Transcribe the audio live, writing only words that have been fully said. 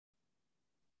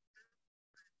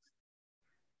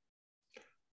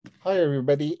Hi,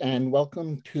 everybody, and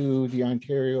welcome to the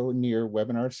Ontario NEIHR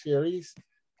webinar series.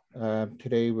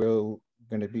 Today, we're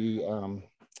going to be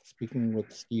speaking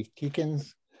with Steve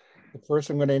Teekens. But first,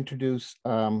 I'm going to introduce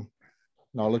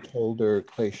knowledge holder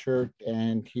Clay Shirt,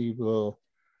 and he will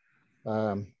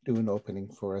do an opening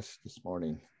for us this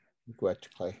morning. Go ahead,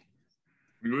 Clay.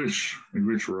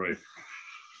 Miigwech, Roy.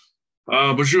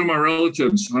 Bonjour, my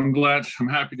relatives. I'm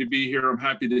happy to be here. I'm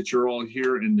happy that you're all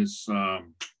here in this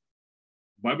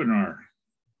webinar.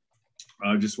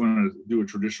 I just want to do a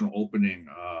traditional opening.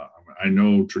 I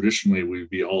know traditionally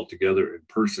we'd be all together in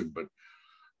person, but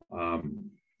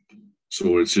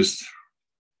so it's just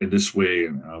in this way,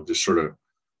 and I'll just sort of,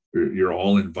 you're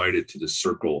all invited to this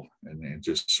circle, and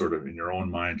just sort of in your own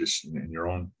mind, just in your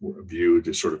own view,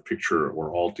 just sort of picture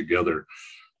we're all together,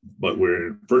 but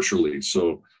we're virtually.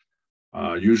 So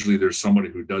usually there's somebody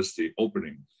who does the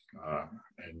opening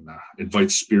and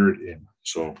invites spirit in.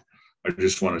 So I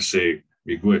just want to say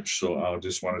miigwech. So I'll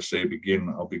just want to say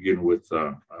I'll begin with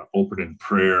opening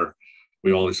prayer.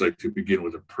 We always like to begin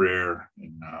with a prayer,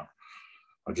 and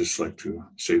I'd just like to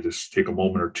say this, take a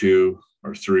moment or two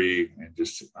or three, and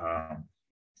just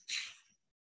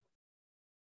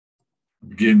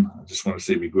begin. I just want to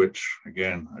say miigwech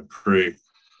again. I pray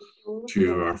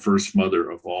to our first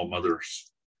mother of all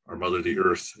mothers, our mother, the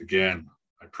earth. Again,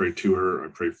 I pray to her, I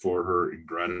pray for her in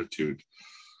gratitude.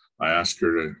 I ask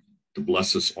her to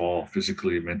bless us all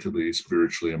physically, mentally,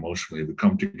 spiritually, emotionally. We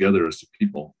come together as a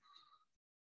people.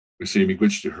 We say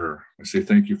miigwech to her. I say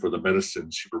thank you for the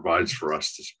medicine she provides for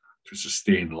us to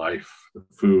sustain life, the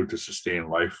food to sustain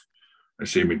life. I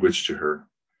say miigwech to her.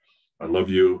 I love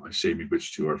you. I say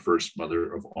miigwech to our first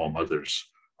mother of all mothers,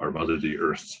 our mother, the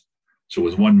earth. So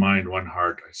with one mind, one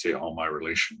heart, I say all my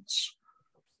relations.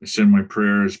 I send my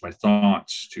prayers, my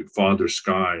thoughts to Father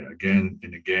Sky. Again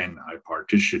and again, I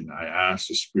partition. I ask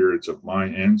the spirits of my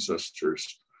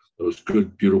ancestors, those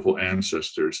good, beautiful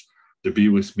ancestors, to be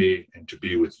with me and to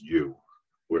be with you,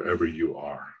 wherever you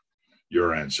are,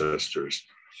 your ancestors,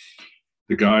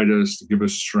 to guide us, to give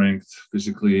us strength,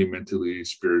 physically, mentally,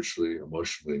 spiritually,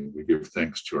 emotionally. We give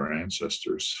thanks to our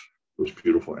ancestors, those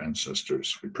beautiful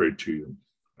ancestors. We pray to you,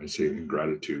 I say in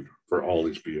gratitude, for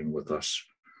always being with us,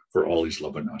 for always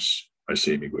loving us. I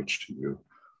say miigwech to you.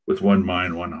 With one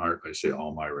mind, one heart, I say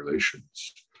all my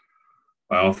relations.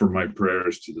 I offer my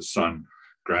prayers to the sun,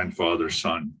 grandfather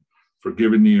sun, for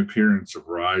giving the appearance of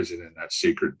rising in that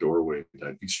sacred doorway,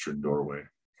 that eastern doorway.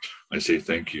 I say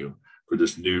thank you for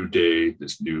this new day,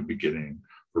 this new beginning,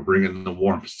 for bringing the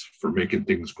warmth, for making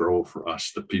things grow for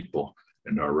us, the people,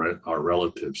 and our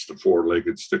relatives, the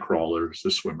four-leggeds, the crawlers,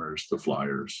 the swimmers, the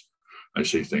flyers. I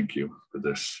say thank you for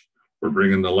this. For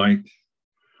bringing the light,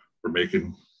 for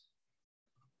making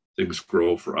things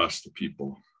grow for us, the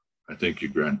people. I thank you,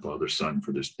 Grandfather Sun,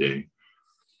 for this day.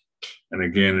 And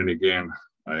again,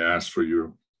 I ask for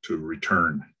you to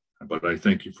return. But I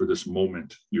thank you for this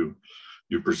moment you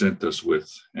present us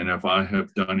with. And if I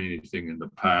have done anything in the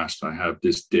past, I have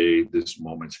this day, this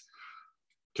moment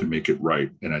to make it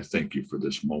right. And I thank you for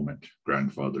this moment,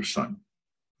 Grandfather Sun.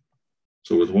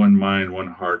 So with one mind, one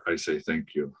heart, I say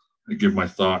thank you. I give my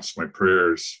thoughts, my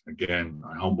prayers. Again,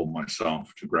 I humble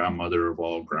myself to grandmother of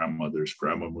all grandmothers,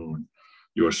 Grandma Moon.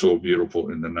 You are so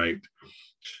beautiful in the night.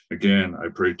 Again, I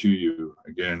pray to you.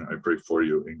 Again, I pray for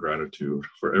you in gratitude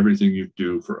for everything you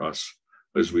do for us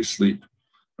as we sleep,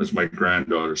 as my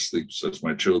granddaughter sleeps, as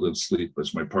my children sleep,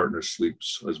 as my partner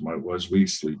sleeps, as we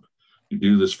sleep. You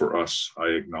do this for us. I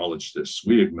acknowledge this.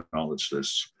 We acknowledge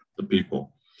this, the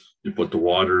people. You put the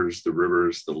waters, the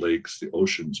rivers, the lakes, the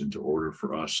oceans into order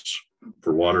for us.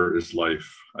 For water is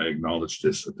life. I acknowledge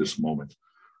this at this moment.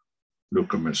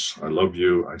 Nukamis, I love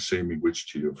you. I say miigwech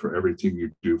to you for everything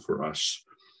you do for us.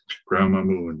 Grandma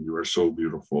Moon, you are so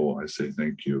beautiful. I say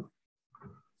thank you.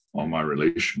 All my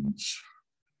relations,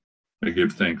 I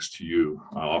give thanks to you.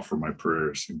 I offer my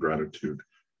prayers in gratitude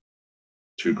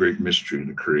to great mystery,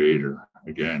 the Creator.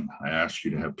 Again, I ask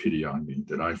you to have pity on me,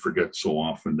 that I forget so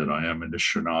often that I am in the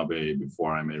Anishinaabe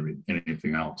before I'm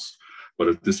anything else. But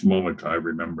at this moment, I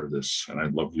remember this, and I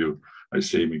love you. I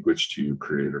say miigwech to you,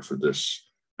 Creator, for this.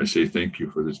 I say thank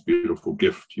you for this beautiful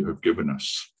gift you have given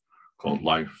us called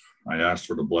life. I ask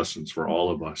for the blessings for all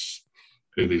of us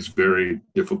in these very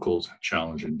difficult,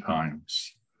 challenging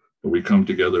times. That we come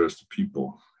together as the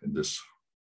people in this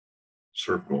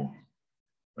circle.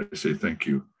 I say thank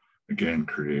you again,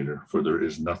 Creator, for there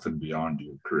is nothing beyond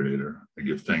you, Creator. I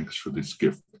give thanks for this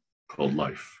gift called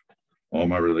life. All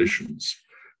my relations.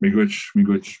 Miigwech,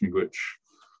 miigwech, miigwech.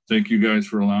 Thank you guys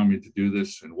for allowing me to do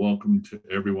this, and welcome to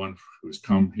everyone who has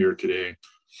come here today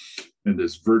in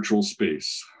this virtual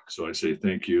space. So I say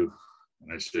thank you,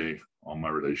 and I say all my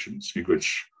relations.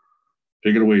 Miigwech.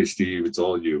 Take it away, Steve. It's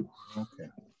all you. Okay.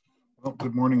 Well,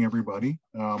 good morning, everybody.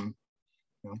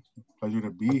 Pleasure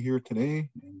to be here today.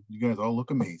 And you guys all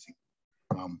look amazing.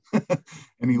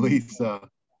 Anyways,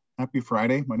 happy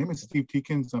Friday. My name is Steve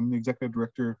Teekens. I'm the Executive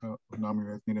Director of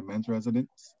NAMI Native Men's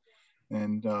Residence.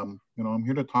 And, I'm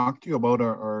here to talk to you about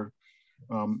our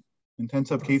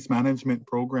intensive case management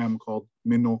program called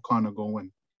Mino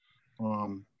Kaanjigoowin.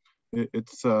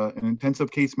 It's an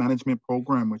intensive case management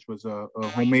program, which was a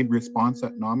homemade response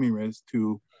at NAMI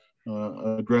to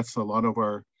address a lot of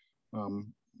our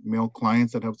male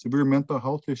clients that have severe mental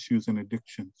health issues and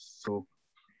addictions. So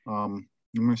I'm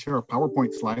going to share a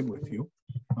PowerPoint slide with you.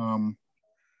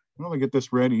 While I get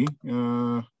this ready,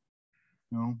 I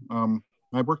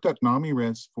worked at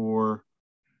NAMI for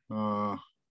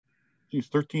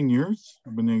 13 years.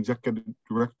 I've been the executive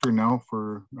director now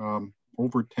for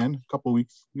over 10, a couple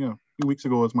weeks. A few weeks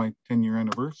ago was my 10-year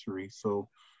anniversary. So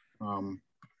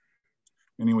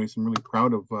anyways, I'm really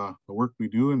proud of the work we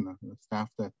do and the staff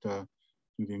that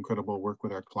do the incredible work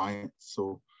with our clients.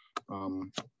 So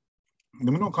the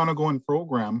Mino Kaanjigoowin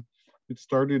program, it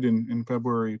started in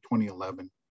February 2011.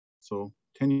 So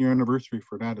 10-year anniversary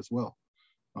for that as well.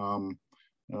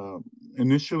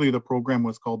 Initially, the program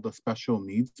was called the Special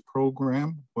Needs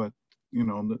Program, but you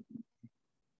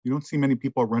don't see many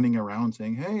people running around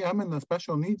saying, "Hey, I'm in the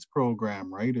Special Needs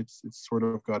Program," right? It's sort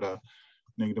of got a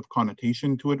negative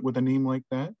connotation to it with a name like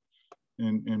that,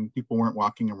 and people weren't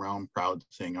walking around proud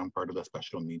saying, "I'm part of the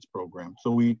Special Needs Program."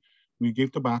 So we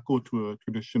gave tobacco to a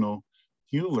traditional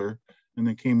healer, and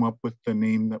they came up with the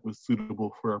name that was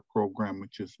suitable for our program,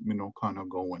 which is Mino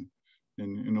Kaanjigoowin.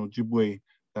 And in Ojibway,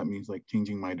 that means like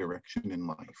changing my direction in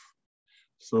life.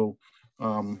 So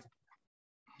I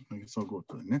guess I'll go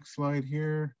to the next slide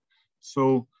here.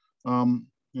 So,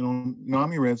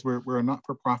 NAMI Res, we're a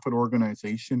not-for-profit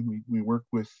organization. We work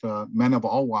with men of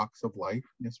all walks of life.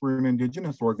 Yes, we're an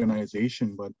Indigenous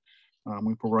organization, but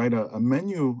we provide a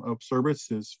menu of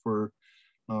services for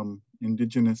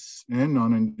Indigenous and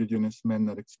non-Indigenous men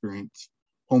that experience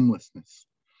homelessness.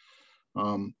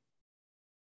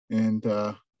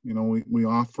 We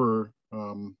offer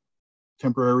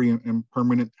temporary and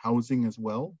permanent housing as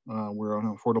well. We're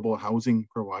an affordable housing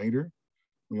provider.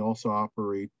 We also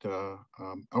operate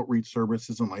outreach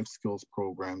services and life skills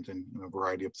programs and a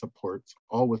variety of supports,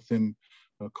 all within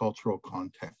a cultural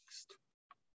context.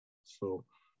 So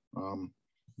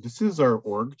this is our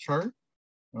org chart.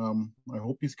 I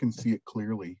hope you can see it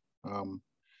clearly. A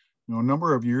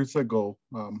number of years ago,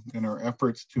 in our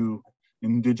efforts to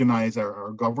indigenize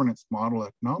our governance model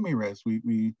at NAMI Res,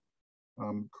 we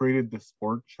created this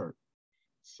org chart.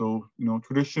 So,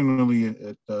 traditionally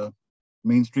at the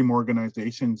mainstream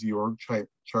organizations, the org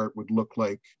chart would look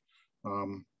like,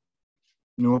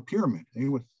 a pyramid,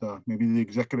 with maybe the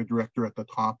executive director at the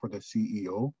top or the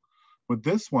CEO. With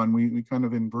this one, we kind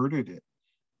of inverted it.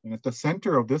 And at the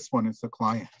center of this one is the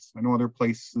clients. I know other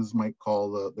places might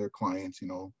call their clients,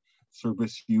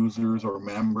 service users or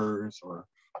members or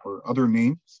other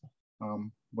names.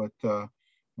 But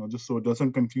just so it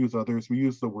doesn't confuse others, we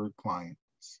use the word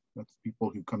clients. That's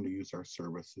people who come to use our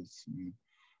services and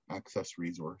access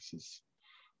resources.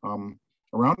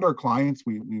 Around our clients,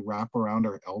 we wrap around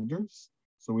our elders.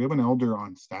 So we have an elder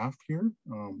on staff here,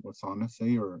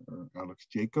 Wasanase or Alex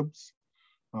Jacobs.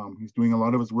 He's doing a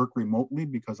lot of his work remotely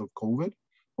because of COVID,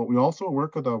 but we also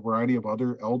work with a variety of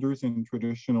other elders and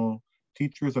traditional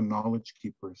teachers and knowledge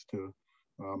keepers to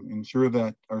ensure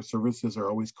that our services are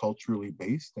always culturally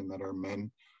based and that our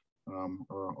men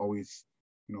are always,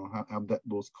 have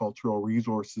those cultural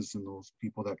resources and those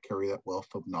people that carry that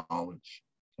wealth of knowledge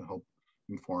to help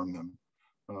inform them.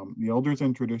 The elders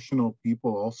and traditional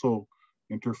people also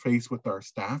interface with our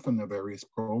staff and the various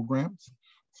programs.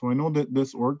 So I know that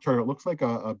this org chart, it looks like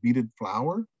a beaded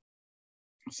flower.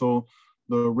 So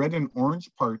the red and orange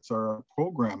parts are our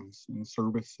programs and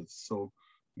services. So,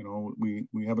 we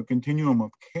have a continuum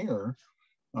of care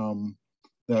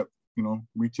that,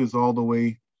 reaches all the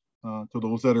way to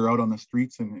those that are out on the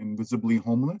streets and visibly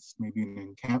homeless, maybe in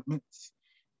encampments.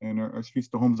 And our Streets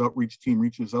to Homes outreach team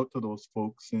reaches out to those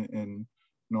folks and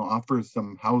offers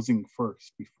them housing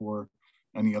first before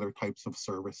any other types of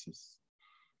services.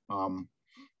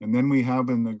 And then we have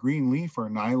in the green leaf our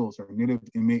NILOs, our Native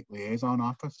Inmate Liaison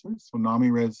Officers. So NAMI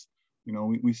Res,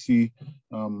 we see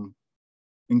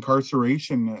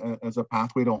incarceration as a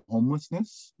pathway to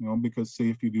homelessness, because say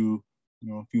if you do,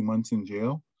 a few months in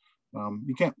jail,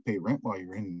 you can't pay rent while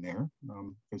you're in there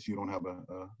because you don't have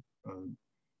a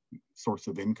source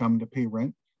of income to pay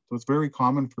rent. So it's very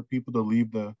common for people to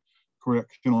leave the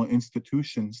correctional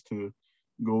institutions to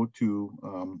go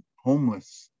to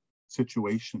homeless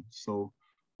situations. So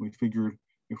we figured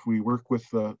if we work with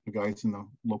the guys in the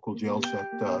local jails that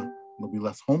there'll be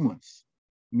less homeless.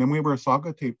 And then we have our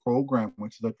Sagate program,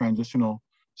 which is a transitional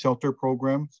shelter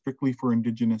program strictly for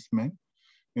Indigenous men.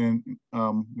 And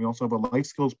we also have a life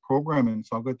skills program in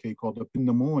Sagate called the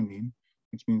Pindamoanin,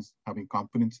 which means having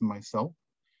confidence in myself.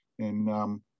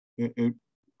 And it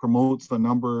promotes a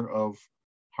number of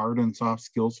hard and soft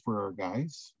skills for our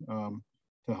guys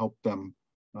to help them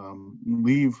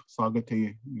leave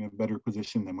Sagate in a better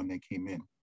position than when they came in.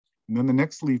 And then the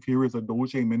next leaf here is a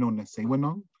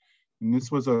Ojibway. And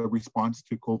this was a response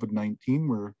to COVID-19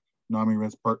 where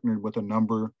NEIHR partnered with a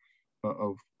number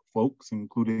of folks,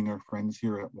 including our friends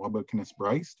here at Wabakinis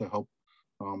Bryce, to help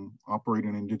operate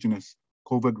an Indigenous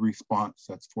COVID response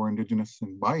that's for Indigenous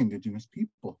and by Indigenous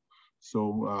people.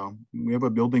 So we have a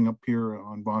building up here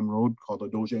on Vaughan Road called the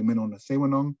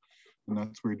Ojibway, and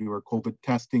that's where we do our COVID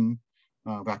testing,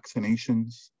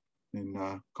 vaccinations,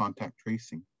 and contact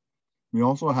tracing. We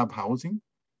also have housing,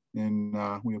 and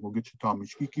we have Ogichita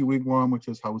Mishkiki Wigwam, which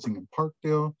is housing in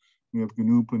Parkdale. We have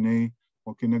Gnu Pune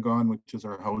Okinagan, which is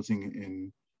our housing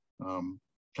in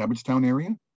Cabbagetown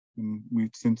area. And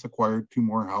we've since acquired 2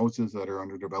 more houses that are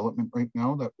under development right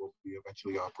now that will be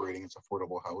eventually operating as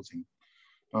affordable housing.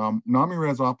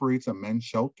 NAMIRES operates a men's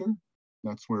shelter.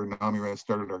 That's where NAMIRES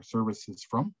started our services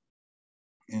from.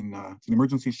 And it's an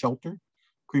emergency shelter.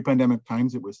 Pre-pandemic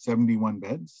times, it was 71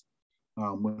 beds.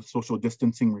 With social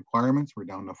distancing requirements, we're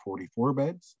down to 44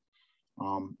 beds.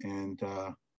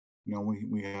 You know,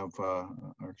 we have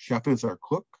our chef is our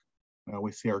cook.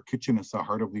 We say our kitchen is the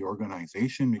heart of the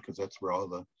organization because that's where all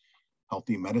the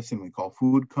healthy medicine we call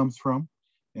food comes from.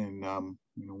 And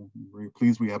you know, we're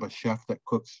pleased we have a chef that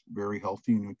cooks very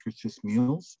healthy, nutritious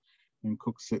meals and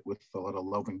cooks it with a lot of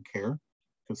love and care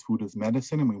because food is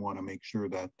medicine, and we want to make sure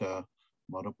that a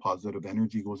lot of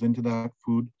energy goes into that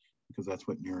food because that's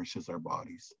what nourishes our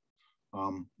bodies.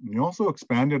 We also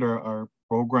expanded our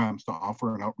programs to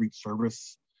offer an outreach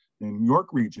service in York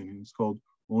region. It's called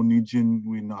Onijin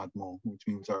Winadmo, which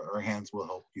means our hands will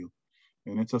help you.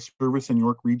 And it's a service in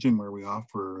York region where we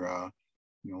offer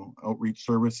you know, outreach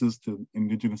services to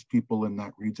Indigenous people in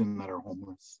that region that are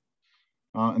homeless.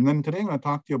 And then today I'm going to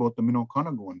talk to you about the Mino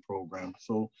Kaanjigoowin program.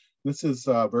 So this is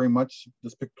very much,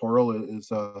 this pictorial is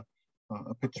a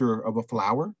picture of a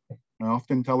flower. I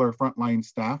often tell our frontline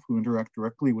staff who interact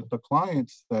directly with the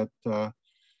clients that,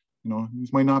 you know,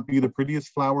 this might not be the prettiest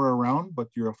flower around, but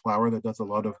you're a flower that does a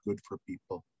lot of good for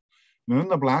people. And then in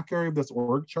the black area of this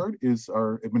org chart is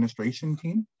our administration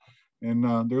team. And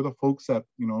they're the folks that,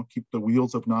 you know, keep the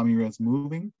wheels of NAMIRES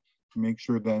moving to make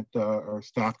sure that our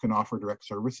staff can offer direct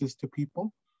services to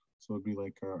people. So it'd be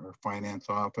like our finance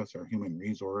office, our human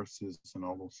resources, and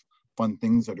all those fun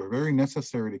things that are very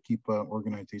necessary to keep an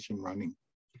organization running.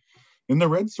 In the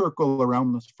red circle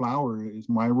around this flower is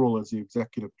my role as the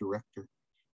executive director.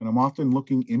 And I'm often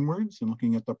looking inwards and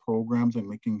looking at the programs and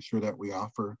making sure that we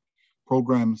offer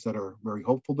programs that are very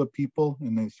helpful to people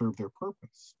and they serve their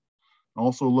purpose. I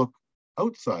also look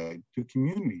outside to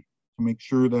community to make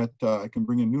sure that I can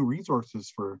bring in new resources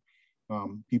for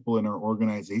people in our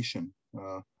organization,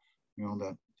 you know,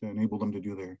 that to enable them to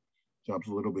do their jobs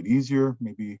a little bit easier,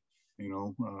 maybe, you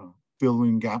know,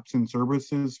 filling gaps in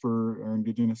services for our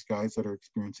Indigenous guys that are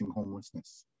experiencing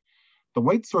homelessness. The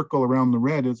white circle around the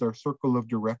red is our circle of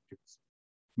directors.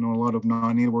 You know, a lot of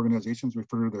non-Native organizations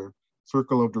refer to their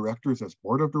circle of directors as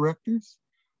board of directors,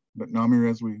 but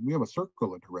NAMIRES, we have a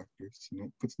circle of directors, and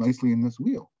it fits nicely in this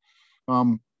wheel.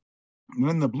 And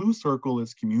then the blue circle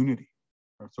is community.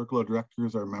 Our circle of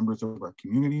directors are members of our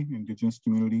community, Indigenous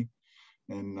community.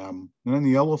 And then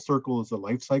the yellow circle is the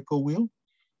life cycle wheel,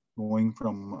 going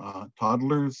from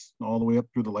toddlers all the way up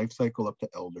through the life cycle up to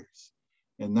elders.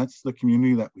 And that's the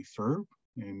community that we serve,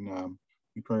 and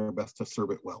we try our best to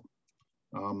serve it well.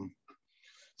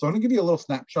 So I'm gonna give you a little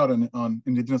snapshot on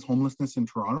Indigenous homelessness in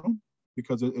Toronto,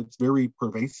 because it's very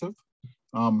pervasive.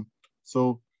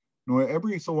 So, you know,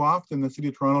 every so often the City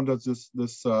of Toronto does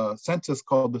this census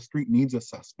called the Street Needs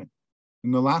Assessment.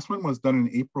 And the last one was done in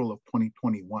April of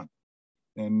 2021.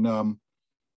 And,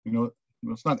 you know,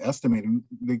 it's not estimated.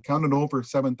 They counted over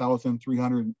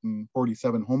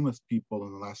 7,347 homeless people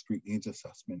in the last Street Needs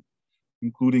Assessment,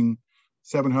 including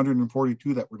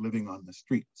 742 that were living on the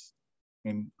streets.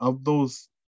 And of those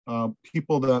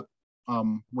people that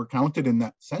were counted in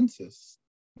that census,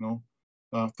 you know,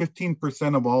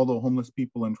 15% of all the homeless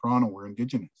people in Toronto were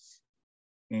Indigenous,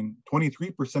 and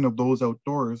 23% of those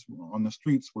outdoors on the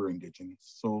streets were Indigenous.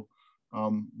 So,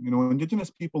 you know,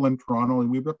 Indigenous people in Toronto,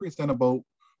 we represent about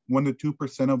 1 to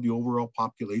 2% of the overall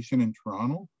population in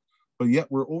Toronto, but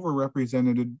yet we're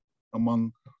overrepresented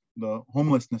among the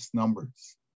homelessness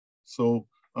numbers. So,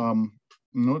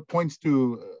 it points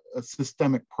to a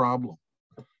systemic problem.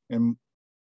 And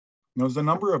there's a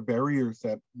number of barriers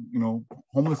that,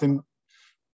 homeless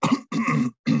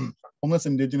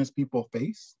Indigenous people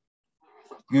face.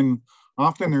 And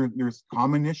often there's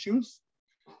common issues.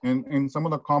 And some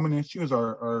of the common issues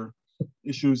are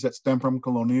issues that stem from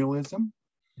colonialism,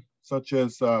 such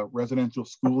as residential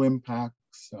school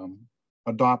impacts,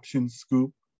 adoption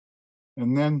scoop,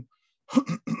 and then,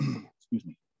 excuse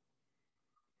me.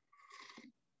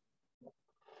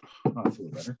 Oh, I feel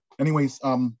better. Anyways,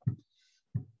 and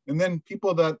then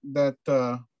people that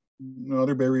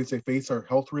other barriers they face are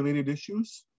health-related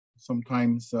issues.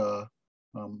 Sometimes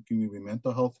can be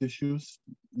mental health issues,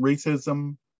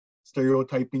 racism,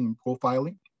 stereotyping, and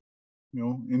profiling.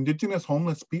 Indigenous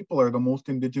homeless people are the most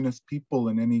Indigenous people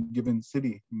in any given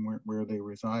city where they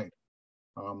reside.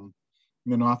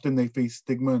 And often they face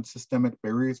stigma and systemic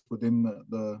barriers within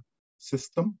the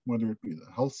system, whether it be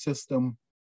the health system,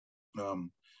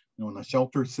 in the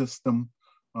shelter system,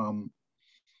 more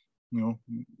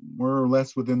or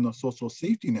less within the social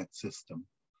safety net system.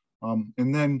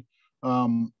 And then,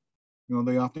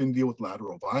 they often deal with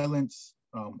lateral violence.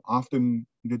 Often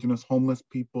Indigenous homeless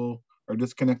people are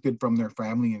disconnected from their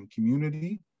family and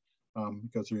community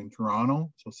because they're in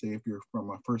Toronto. So say if you're from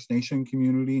a First Nation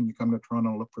community and you come to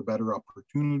Toronto to look for better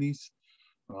opportunities,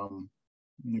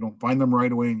 you don't find them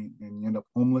right away and you end up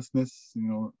homeless. It's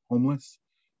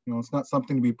not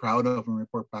something to be proud of and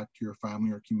report back to your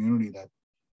family or community that,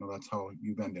 that's how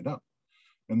you've ended up.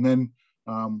 And then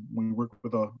we work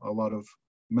with a lot of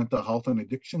mental health and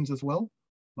addictions as well.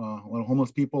 A lot of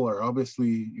homeless people are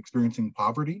obviously experiencing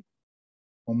poverty.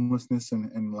 Homelessness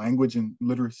and language and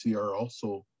literacy are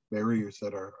also barriers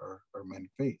that our men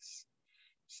face.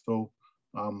 So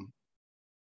a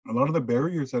lot of the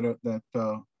barriers that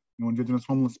Indigenous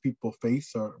homeless people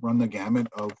face run the gamut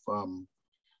of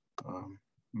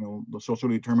the social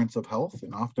determinants of health,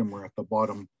 and often we're at the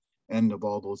bottom end of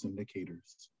all those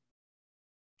indicators.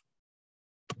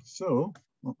 So,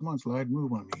 come on, slide,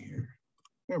 move on me here.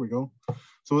 There we go.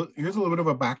 So here's a little bit of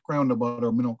a background about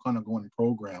our Mino Kaanjigoowin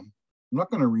program. I'm not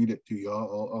going to read it to you.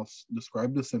 I'll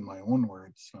describe this in my own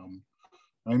words.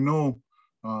 I know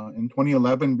in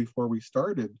 2011, before we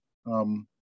started,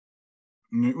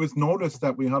 it was noticed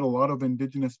that we had a lot of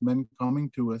Indigenous men coming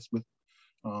to us with,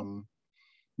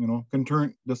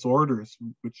 concurrent disorders,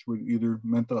 which were either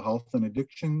mental health and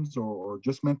addictions or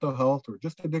just mental health or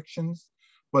just addictions,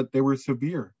 but they were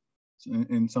severe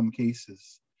in some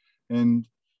cases. And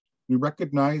we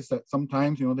recognized that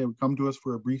sometimes, they would come to us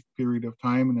for a brief period of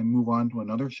time and then move on to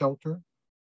another shelter.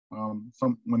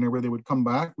 Whenever they would come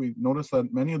back, we noticed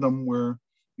that many of them were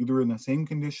either in the same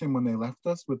condition when they left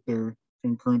us with their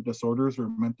concurrent disorders or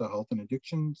mental health and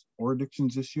addictions or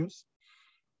addictions issues,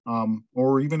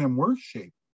 or even in worse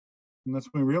shape. And that's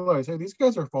when we realized, hey, these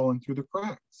guys are falling through the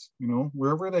cracks.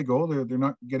 Wherever they go, they're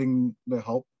not getting the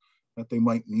help that they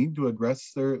might need to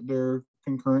address their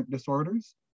concurrent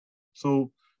disorders.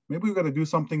 So maybe we've got to do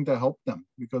something to help them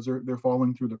because they're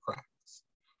falling through the cracks.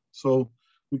 So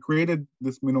we created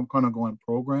this Mino Kaanjigoowin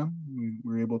program. We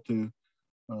were able to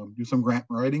do some grant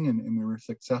writing and we were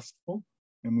successful.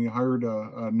 And we hired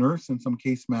a nurse and some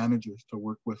case managers to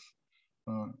work with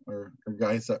our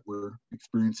guys that were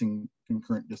experiencing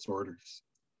concurrent disorders.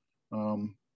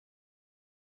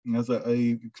 As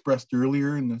I expressed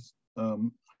earlier in this,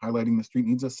 highlighting the street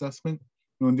needs assessment,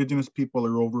 Indigenous people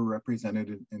are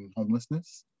overrepresented in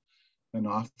homelessness and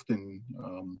often,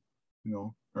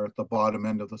 are at the bottom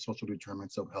end of the social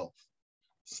determinants of health.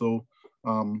 So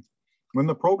when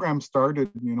the program started,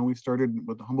 we started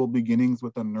with humble beginnings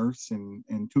with a nurse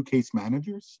and 2 case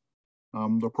managers.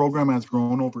 The program has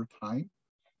grown over time.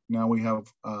 Now we have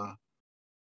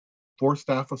 4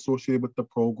 staff associated with the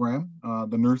program,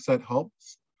 the nurse that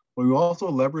helps. But we also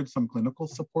leverage some clinical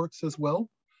supports as well.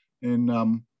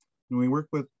 And we work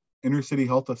with Inner City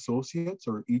Health Associates,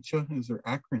 or ICHA is their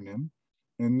acronym.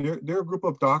 And they're a group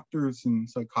of doctors and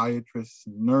psychiatrists,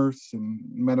 and nurse and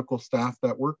medical staff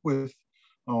that work with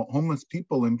homeless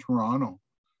people in Toronto.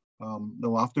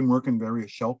 They'll often work in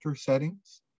various shelter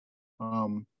settings.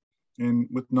 And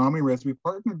with NAMIRES, we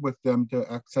partnered with them to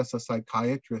access a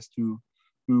psychiatrist who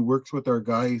works with our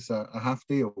guys a half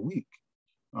day a week.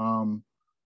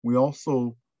 We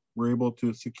also were able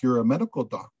to secure a medical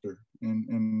doctor,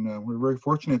 and we're very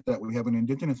fortunate that we have an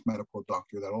Indigenous medical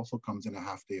doctor that also comes in a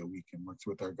half day a week and works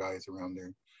with our guys around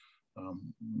their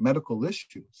medical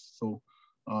issues. So,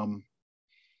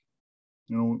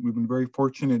 we've been very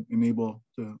fortunate and able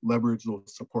to leverage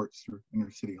those supports through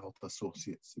Inner City Health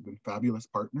Associates. They've been fabulous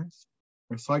partners.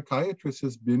 our psychiatrist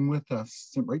has been with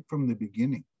us right from the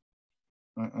beginning.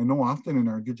 I know often in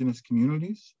our Indigenous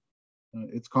communities,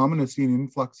 it's common to see an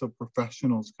influx of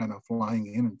professionals kind of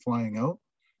flying in and flying out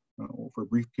for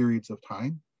brief periods of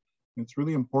time. It's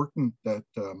really important that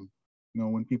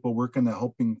when people work in the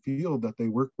helping field, that they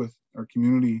work with our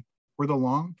community for the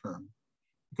long term,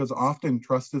 because often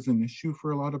trust is an issue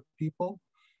for a lot of people,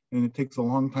 and it takes a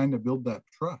long time to build that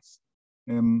trust.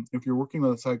 And if you're working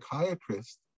with a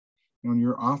psychiatrist,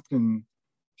 you're often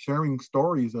sharing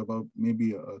stories about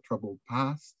maybe a troubled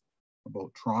past,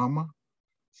 about trauma.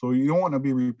 So you don't want to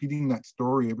be repeating that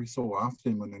story every so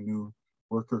often when a new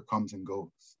worker comes and goes.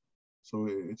 So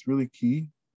it's really key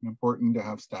and important to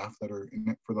have staff that are in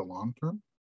it for the long term.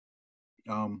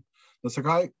 The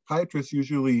psychiatrist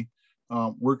usually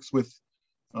works with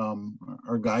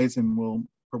our guys and will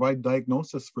provide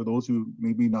diagnosis for those who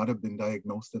maybe not have been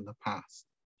diagnosed in the past.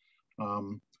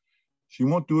 She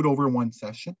won't do it over one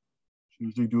session. She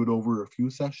usually do it over a few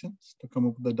sessions to come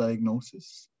up with a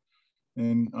diagnosis.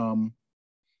 And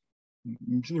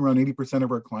usually around 80%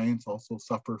 of our clients also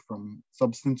suffer from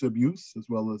substance abuse, as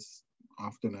well as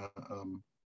often a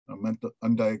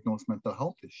undiagnosed mental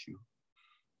health issue.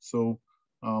 So,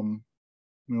 the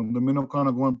Mino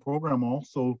Kaanjigoowin program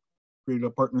also created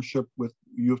a partnership with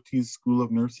U of T's School of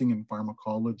Nursing and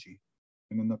Pharmacology.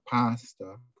 And in the past,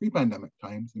 pre-pandemic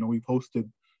times, we've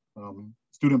hosted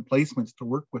student placements to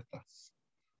work with us.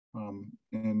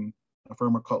 And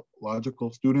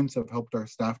pharmacological students have helped our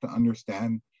staff to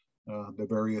understand the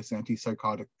various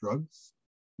antipsychotic drugs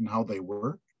and how they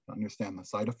work, to understand the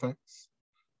side effects.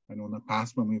 I know in the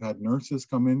past when we've had nurses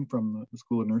come in from the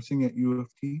School of Nursing at U of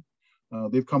T,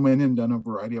 they've come in and done a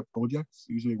variety of projects,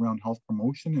 usually around health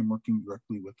promotion and working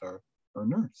directly with our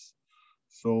nurse.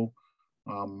 So,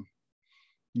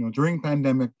 during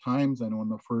pandemic times, I know in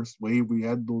the first wave, we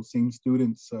had those same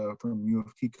students from U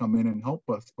of T come in and help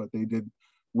us, but they did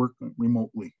work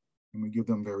remotely, and we give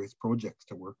them various projects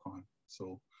to work on.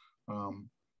 So,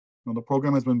 the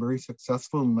program has been very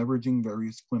successful in leveraging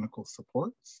various clinical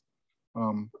supports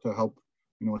to help,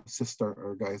 assist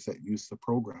our guys that use the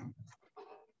program.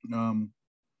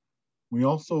 We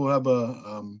also have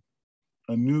a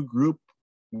new group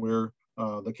where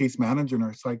the case manager and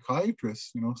our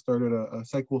psychiatrist, started a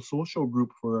psychosocial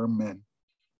group for our men.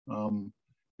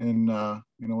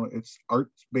 It's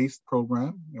arts-based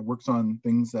program. It works on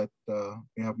things that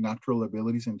they have natural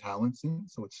abilities and talents in,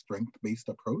 so it's strength-based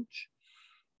approach.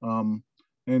 And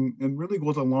really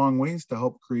goes a long ways to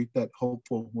help create that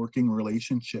hopeful working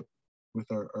relationship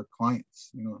with our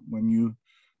clients. When you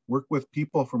work with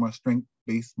people from a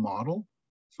strength-based model,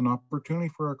 it's an opportunity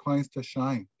for our clients to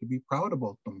shine, to be proud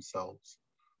about themselves.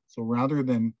 So rather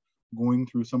than going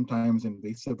through sometimes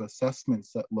invasive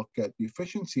assessments that look at the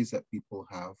efficiencies that people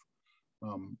have,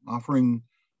 offering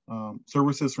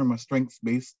services from a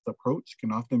strengths-based approach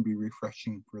can often be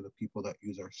refreshing for the people that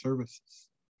use our services.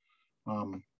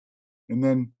 And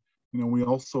then, we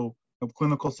also have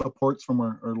clinical supports from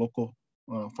our local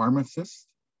pharmacist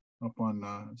up on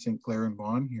St. Clair and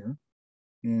Vaughan here.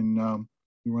 And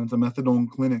he runs a methadone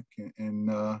clinic,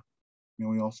 and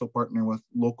we also partner with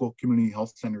local community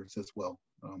health centers as well.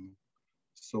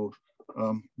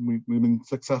 We've been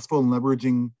successful in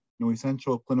leveraging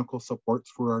essential clinical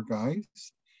supports for our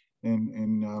guys. And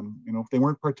if they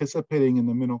weren't participating in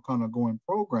the Mino Kaanjigoowin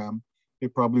program, they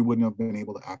probably wouldn't have been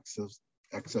able to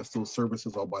access those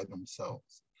services all by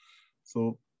themselves.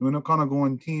 So the Mino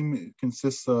Kaanjigoowin team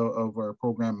consists of our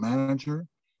program manager,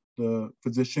 the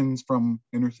physicians from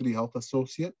Inner City Health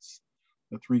Associates,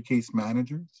 the 3 case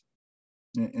managers.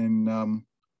 And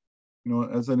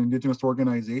as an Indigenous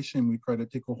organization, we try to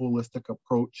take a holistic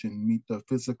approach and meet the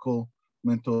physical,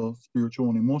 mental, spiritual,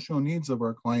 and emotional needs of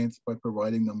our clients by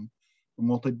providing them a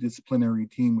multidisciplinary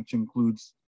team, which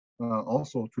includes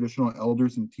also traditional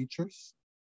elders and teachers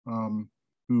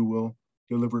who will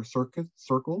deliver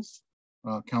circles,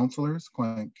 counselors,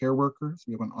 client care workers.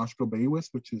 We have an Ojibway,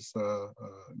 which is an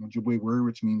Ojibway word,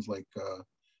 which means like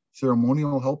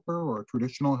ceremonial helper or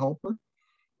traditional helper.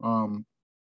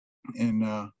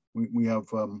 We have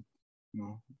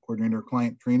coordinator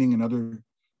client training and other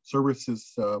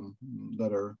services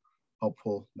that are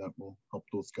helpful, that will help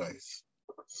those guys.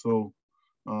 So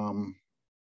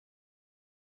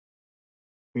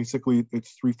basically,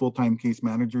 it's 3 full-time case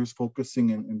managers focusing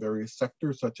in various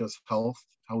sectors such as health,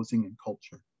 housing, and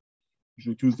culture.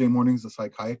 Usually Tuesday mornings, the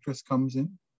psychiatrist comes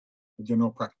in. The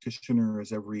general practitioner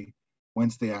is every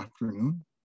Wednesday afternoon.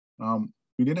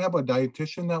 We did have a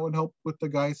dietitian that would help with the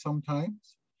guys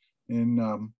sometimes. And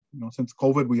since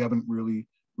COVID, we haven't really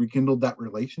rekindled that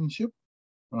relationship,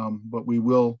 but we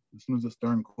will as soon as this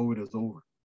darn COVID is over.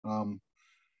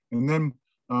 And then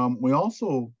we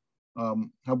also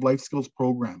have life skills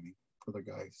programming for the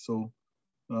guys. So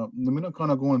the Mino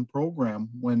Kaanjigoowin program,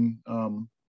 when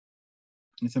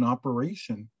it's in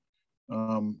operation,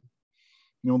 they'll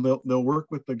work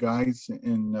with the guys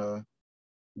in,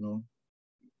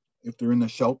 if they're in the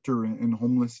shelter and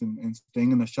homeless and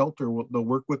staying in the shelter, they'll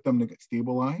work with them to get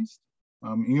stabilized.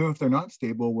 Even if they're not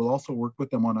stable, we'll also work with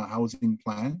them on a housing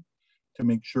plan to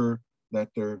make sure that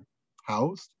they're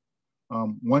housed.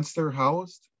 Once they're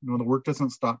housed, the work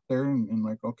doesn't stop there and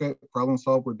like, okay, problem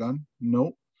solved, we're done.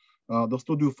 Nope. They'll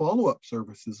still do follow-up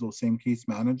services, those same case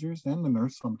managers and the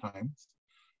nurse sometimes.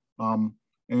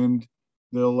 And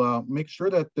they'll make sure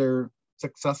that they're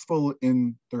successful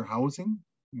in their housing.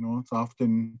 It's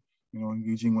often,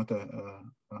 engaging with a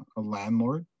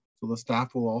landlord. So the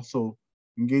staff will also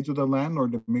engage with the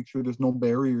landlord to make sure there's no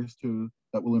barriers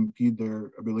that will impede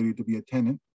their ability to be a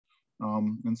tenant.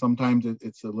 And sometimes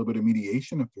it's a little bit of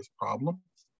mediation if there's problems.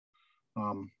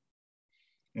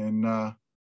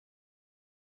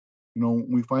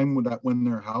 We find that when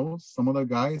they're housed, some of the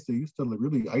guys, they used to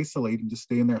really isolate and just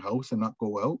stay in their house and not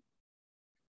go out.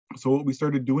 So what we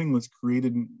started doing was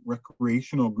creating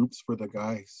recreational groups for the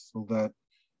guys so that,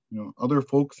 other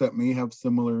folks that may have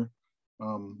similar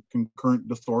concurrent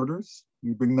disorders,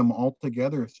 we bring them all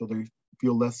together so they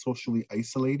feel less socially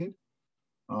isolated.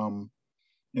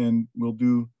 And we'll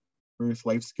do various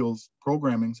life skills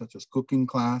programming, such as cooking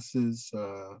classes.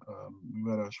 We've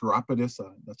got a chiropodist,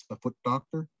 that's a foot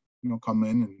doctor, come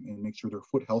in and make sure their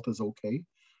foot health is okay.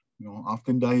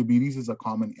 Often diabetes is a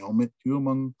common ailment too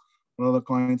among a lot of the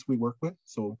clients we work with.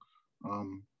 So,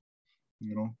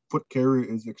 foot care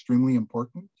is extremely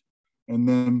important. And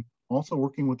then also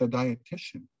working with a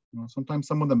dietitian. Sometimes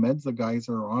some of the meds the guys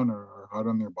are on are hard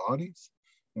on their bodies,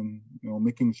 and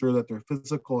making sure that their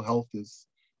physical health is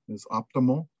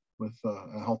optimal with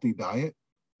a healthy diet.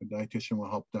 The dietitian will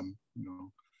help them,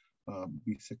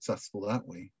 be successful that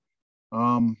way.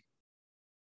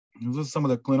 This is some of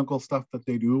the clinical stuff that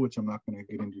they do, which I'm not going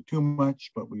to get into too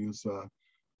much, but we use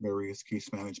various case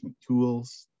management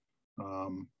tools,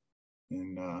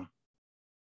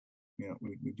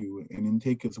 we do an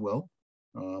intake as well.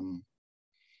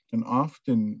 And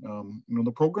often,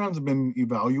 the program's been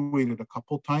evaluated a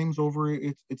couple times over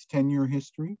its 10-year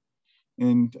history.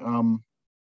 And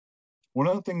one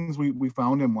of the things we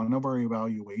found in one of our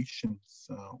evaluations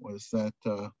was that,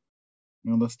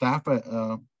 the staff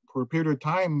for a period of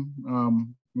time,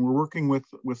 we're working with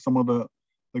some of the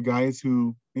guys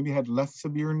who maybe had less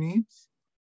severe needs.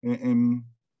 And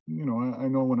I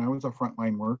know when I was a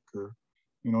frontline worker,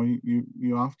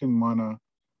 you often want to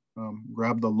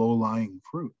grab the low-lying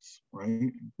fruits,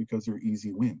 right? Because they're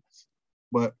easy wins.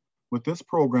 But with this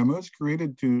program, it was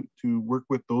created to work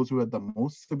with those who had the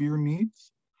most severe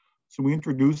needs. So we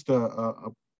introduced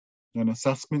an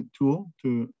assessment tool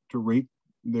to rate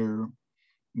their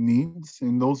needs,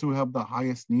 and those who have the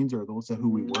highest needs are those who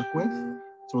we work with.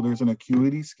 So there's an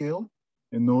acuity scale,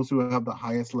 and those who have the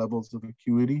highest levels of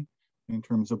acuity in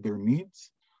terms of their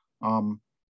needs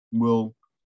will,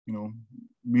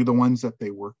 be the ones that they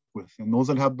work with. And those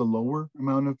that have the lower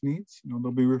amount of needs,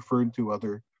 they'll be referred to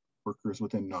other workers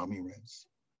within NAMI-RES.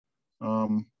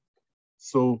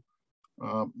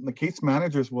 The case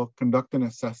managers will conduct an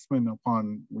assessment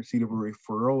upon receipt of a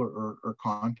referral or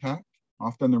contact.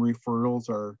 Often the referrals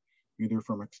are either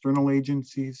from external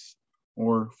agencies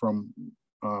or from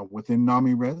within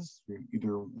NAMI-RES,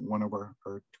 either one of our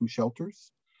two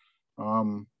shelters.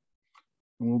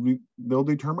 They'll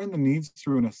determine the needs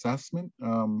through an assessment,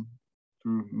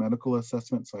 through medical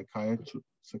assessment,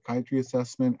 psychiatry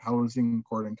assessment, housing,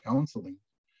 court, and counseling.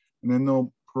 And then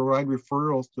they'll provide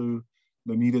referrals to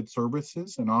the needed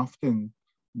services, and often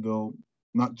they'll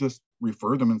not just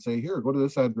refer them and say, here, go to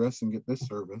this address and get this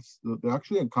service. They'll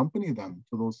actually accompany them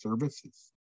to those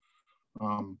services.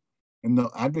 And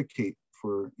they'll advocate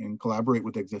for and collaborate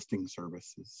with existing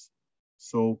services.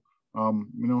 So,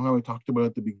 how I talked about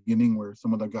at the beginning where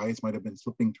some of the guys might have been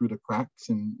slipping through the cracks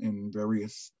in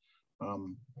various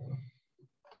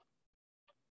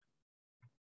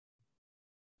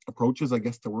approaches, I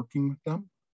guess, to working with them.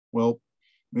 Well,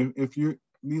 if you're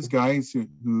these guys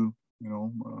who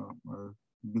are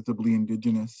visibly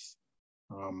Indigenous,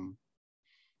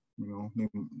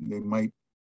 they might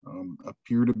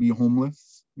appear to be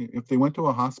homeless. If they went to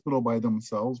a hospital by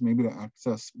themselves, maybe to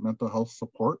access mental health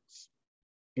supports,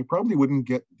 they probably wouldn't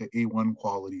get the A1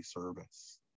 quality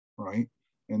service, right?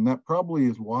 And that probably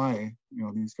is why,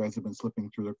 these guys have been slipping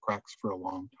through the cracks for a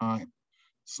long time.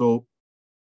 So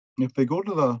if they go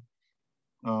to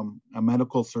a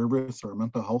medical service or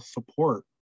mental health support,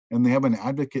 and they have an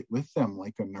advocate with them,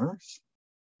 like a nurse,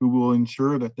 who will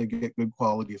ensure that they get good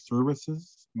quality of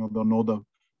services. They'll know the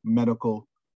medical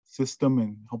system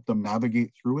and help them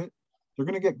navigate through it. They're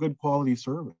going to get good quality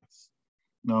service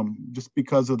just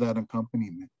because of that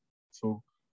accompaniment. So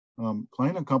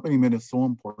client accompaniment is so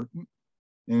important.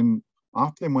 And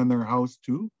often when they're housed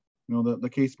too, the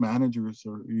case managers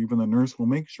or even the nurse will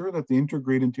make sure that they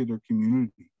integrate into their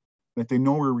community, that they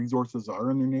know where resources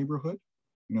are in their neighborhood.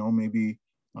 Maybe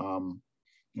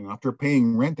after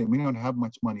paying rent, they may not have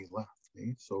much money left.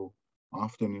 So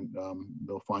often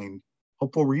they'll find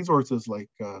helpful resources like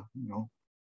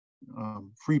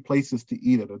free places to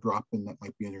eat at a drop-in that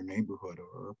might be in your neighborhood,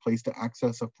 or a place to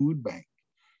access a food bank,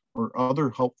 or other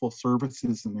helpful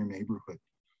services in their neighborhood.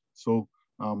 So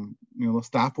the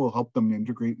staff will help them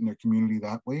integrate in their community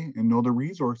that way and know the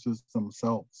resources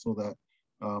themselves, so that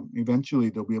eventually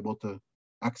they'll be able to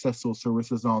access those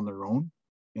services on their own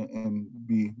and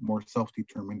be more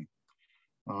self-determining.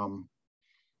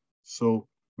 So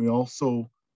we also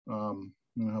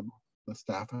have the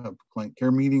staff have client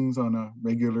care meetings on a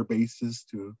regular basis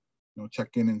to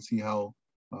check in and see how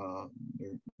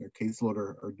their caseload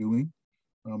are doing.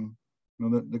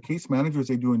 The case managers,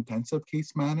 they do intensive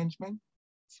case management.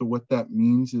 So what that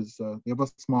means is they have a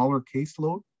smaller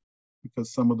caseload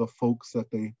because some of the folks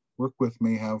that they work with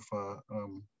may have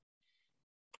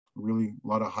really a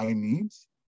lot of high needs.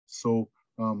 So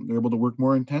they're able to work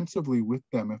more intensively with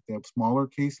them if they have smaller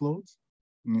caseloads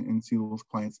and see those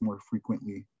clients more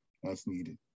frequently as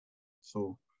needed.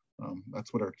 So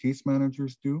that's what our case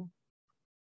managers do.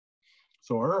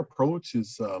 So our approach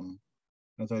is,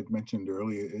 as I've mentioned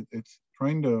earlier, it's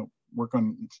trying to work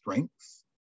on strengths.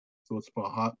 So it's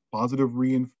positive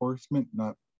reinforcement,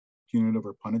 not punitive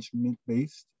or punishment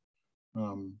based.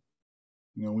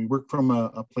 We work from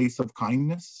a place of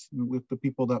kindness with the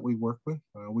people that we work with.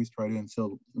 I always try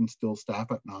to instill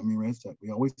staff at NAMIRES that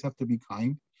we always have to be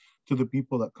kind to the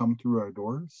people that come through our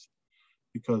doors,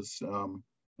 because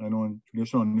I know in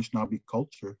traditional Anishinaabe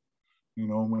culture,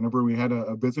 whenever we had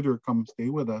a visitor come stay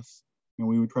with us,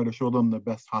 we would try to show them the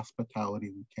best hospitality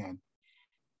we can,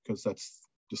 because that's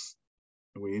just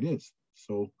the way it is.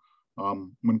 So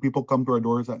when people come to our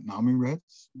doors at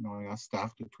NAMIRES, I ask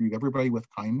staff to treat everybody with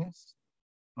kindness,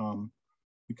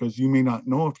 because you may not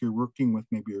know if you're working with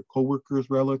maybe your coworker's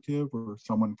relative or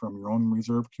someone from your own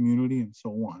reserve community and so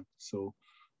on. So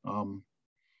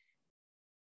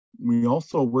we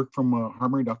also work from a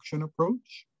harm reduction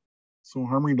approach. So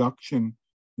harm reduction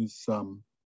is,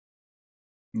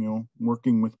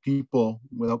 working with people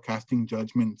without casting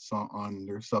judgments on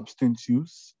their substance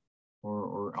use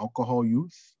or alcohol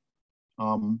use,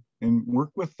 and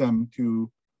work with them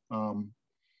to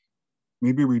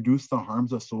maybe reduce the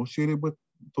harms associated with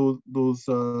those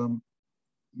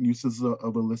uses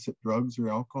of illicit drugs or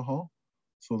alcohol,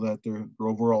 so that their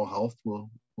overall health will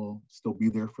still be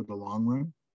there for the long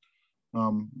run.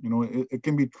 It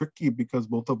can be tricky because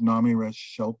both of NAMIRES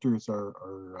shelters are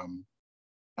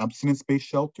abstinence-based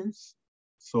shelters.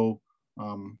 So,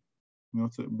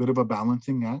 it's a bit of a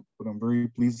balancing act, but I'm very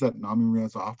pleased that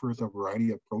NAMIRES offers a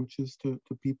variety of approaches to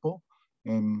people.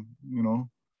 And,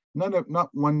 not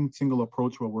one single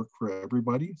approach will work for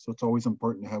everybody. So it's always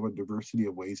important to have a diversity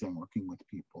of ways in working with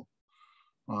people.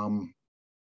 And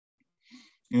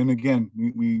again,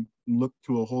 we look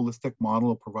to a holistic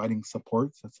model of providing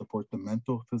supports that support the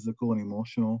mental, physical, and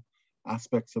emotional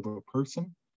aspects of a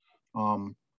person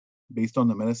based on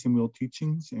the medicine wheel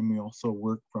teachings. And we also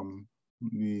work from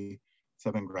the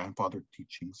 7 grandfather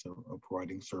teachings of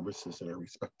providing services that are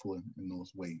respectful in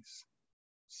those ways.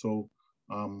 So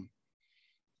I'm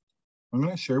going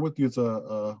to share with you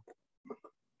a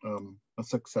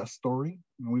success story.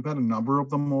 We've had a number of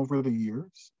them over the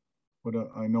years, but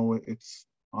I know it's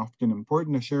often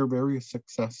important to share various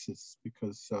successes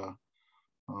because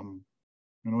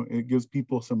it gives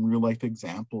people some real life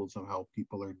examples of how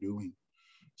people are doing.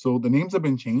 So the names have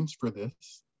been changed for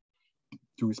this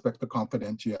to respect the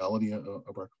confidentiality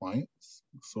of our clients.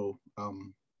 So I'll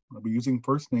be using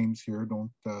first names here.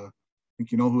 Don't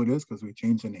think you know who it is because we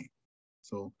changed the name.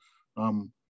 So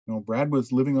Brad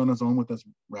was living on his own with this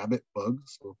rabbit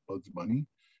Bugs, or Bugs Bunny,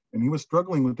 and he was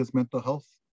struggling with his mental health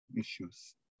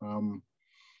issues.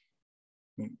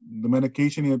 The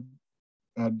medication he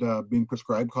had been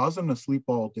prescribed caused him to sleep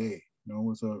all day. It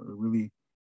was a really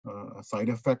a side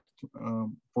effect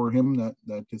for him that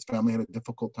his family had a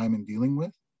difficult time in dealing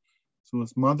with. So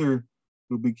his mother,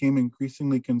 who became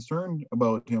increasingly concerned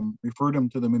about him, referred him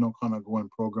to the Mino Kaanjigoowin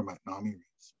program at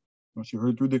NAMIRES. She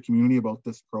heard through the community about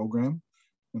this program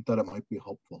and thought it might be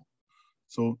helpful.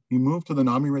 So he moved to the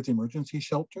NAMIRES emergency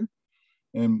shelter,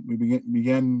 and we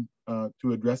began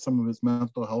to address some of his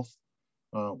mental health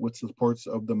with supports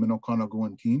of the Mino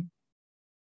Kaanjigoowin team.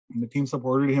 And the team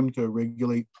supported him to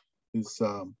regulate his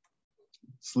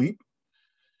sleep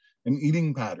and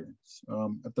eating patterns.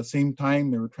 At the same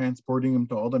time, they were transporting him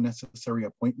to all the necessary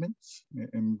appointments.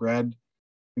 And Brad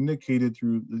indicated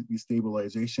through the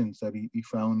stabilizations that he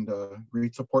found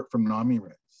great support from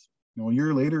NAMI-RES. A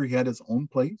year later, he had his own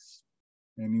place,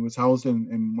 and he was housed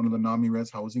in one of the NAMI-RES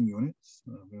housing units,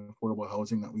 the affordable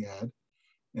housing that we had.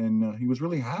 And he was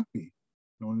really happy.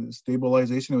 The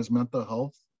stabilization of his mental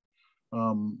health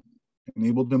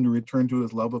enabled him to return to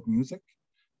his love of music.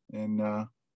 And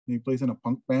he plays in a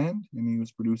punk band, and he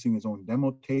was producing his own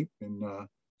demo tape, and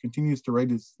continues to write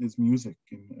his music.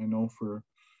 And I know for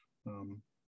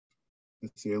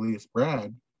this alias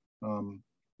Brad,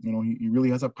 he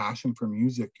really has a passion for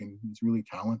music, and he's really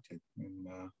talented, and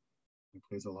he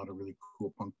plays a lot of really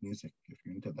cool punk music if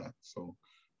you're into that. So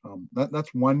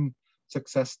that's one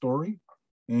success story.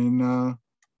 And how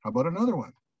about another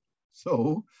one?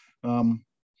 So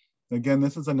again,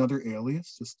 this is another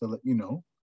alias, just to let you know.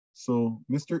 So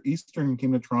Mr. Eastern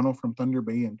came to Toronto from Thunder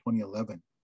Bay in 2011.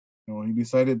 He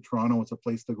decided Toronto was a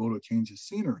place to go to change his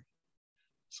scenery.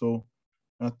 So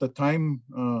at the time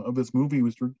of his move, he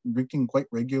was drinking quite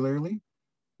regularly,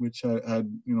 which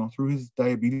had threw his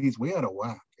diabetes way out of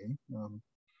whack.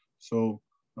 So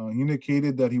he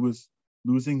indicated that he was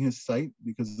losing his sight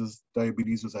because his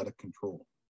diabetes was out of control.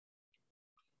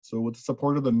 So with the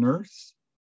support of the nurse,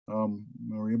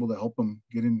 we were able to help him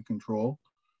get into control,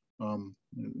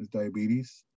 his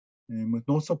diabetes. And with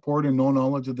no support and no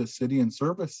knowledge of the city and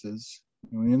services,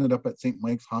 he ended up at St.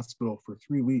 Mike's Hospital for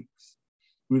 3 weeks.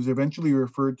 He was eventually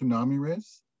referred to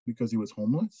NAMI-RES because he was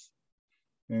homeless.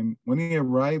 And when he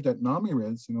arrived at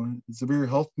NAMI-RES, his severe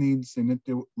health needs and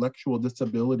intellectual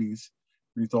disabilities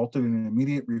resulted in an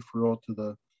immediate referral to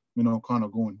the Mino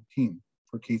Kaanjigoowin team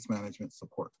for case management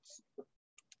supports.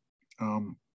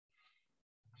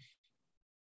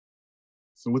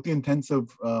 So with the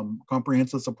intensive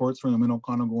comprehensive supports from the Mino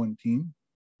Kaanjigoowin team,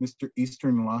 Mr.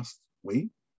 Eastern lost weight.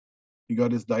 He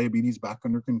got his diabetes back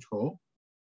under control,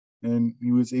 and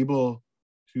he was able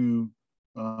to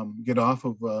get off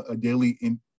of a daily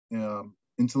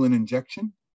insulin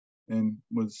injection, and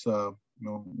was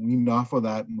weaned off of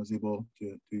that, and was able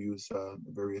to use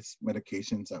various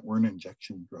medications that weren't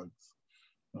injection drugs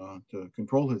to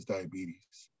control his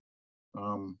diabetes.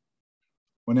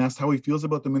 When asked how he feels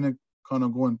about the Mino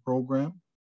Kaanjigoowin program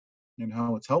and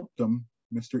how it's helped him,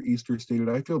 Mr. Easter stated,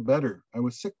 "I feel better. I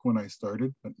was sick when I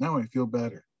started, but now I feel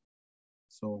better."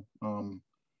 So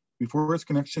before his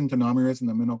connection to NAMI-RES and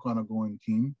the Mino Kaanjigoowin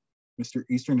team, Mr.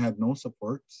 Eastern had no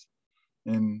supports,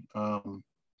 and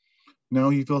now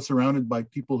he feels surrounded by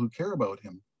people who care about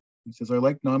him. He says, "I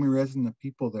like NAMI-RES and the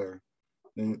people there.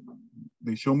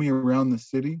 They show me around the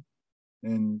city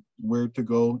and where to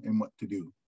go and what to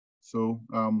do." So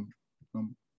I'm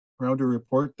proud to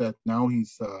report that now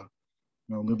he's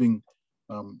living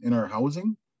in our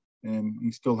housing, and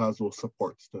he still has those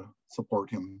supports to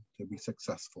support him to be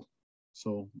successful.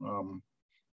 So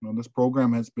this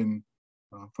program has been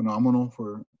phenomenal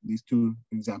for these two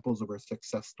examples of our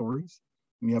success stories.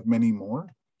 We have many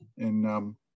more,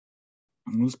 and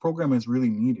this program is really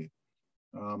needed.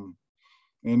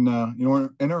 In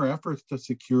our efforts to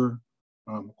secure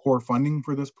core funding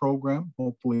for this program,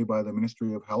 hopefully by the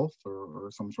Ministry of Health or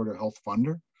some sort of health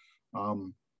funder,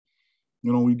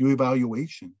 we do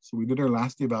evaluation. So we did our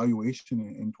last evaluation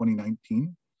in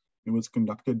 2019. It was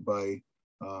conducted by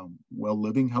Well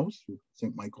Living House,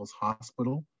 St. Michael's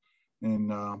Hospital,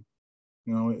 and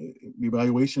the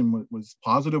evaluation was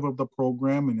positive of the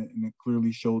program, and it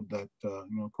clearly showed that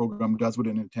the program does what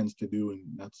it intends to do,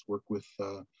 and that's work with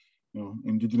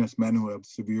Indigenous men who have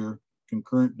severe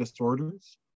concurrent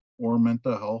disorders or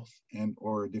mental health and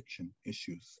or addiction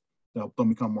issues to help them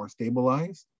become more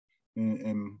stabilized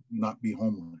and not be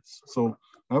homeless. So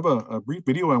I have a brief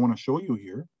video I want to show you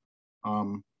here,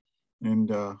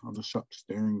 and I'll just stop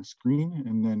sharing the screen,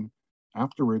 and then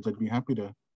afterwards I'd be happy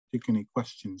to take any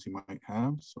questions you might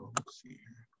have. So let's see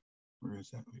here, where is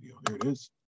that video? There it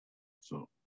is. So